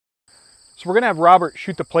So we're gonna have Robert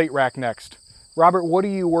shoot the plate rack next. Robert, what are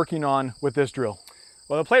you working on with this drill?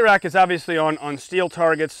 Well, the plate rack is obviously on steel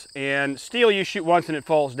targets, and steel you shoot once and it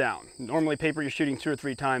falls down. Normally paper you're shooting 2 or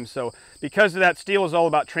 3 times, so because of that, steel is all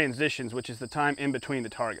about transitions, which is the time in between the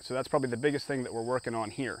targets. So that's probably the biggest thing that we're working on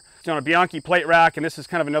here. It's on a Bianchi plate rack, and this is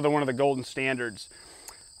kind of another one of the golden standards.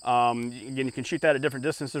 Again, you can shoot that at different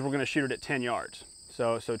distances. We're going to shoot it at 10 yards.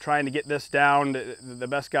 So trying to get this down, the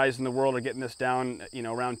best guys in the world are getting this down, you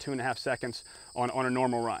know, around 2.5 seconds on a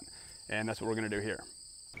normal run. And that's what we're going to do here.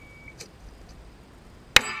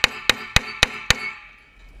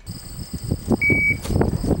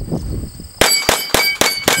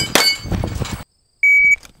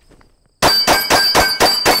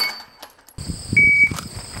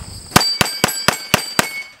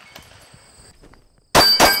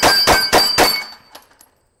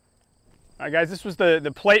 All right, guys, this was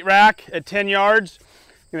the plate rack at 10 yards.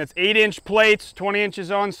 And it's 8-inch plates, 20 inches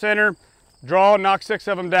on center. Draw, knock 6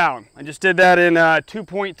 of them down. I just did that in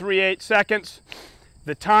 2.38 seconds.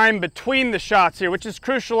 The time between the shots here, which is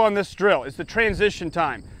crucial on this drill, is the transition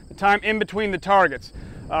time, the time in between the targets.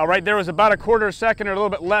 Right there was about a quarter second or a little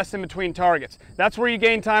bit less in between targets. That's where you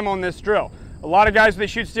gain time on this drill. A lot of guys, when they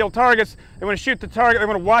shoot steel targets, they want to shoot the target, they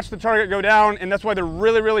want to watch the target go down, and that's why they're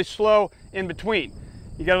really, really slow in between.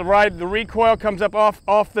 You got to ride, the recoil comes up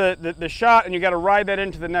off the shot, and you got to ride that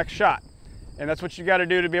into the next shot. And that's what you got to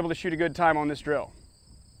do to be able to shoot a good time on this drill.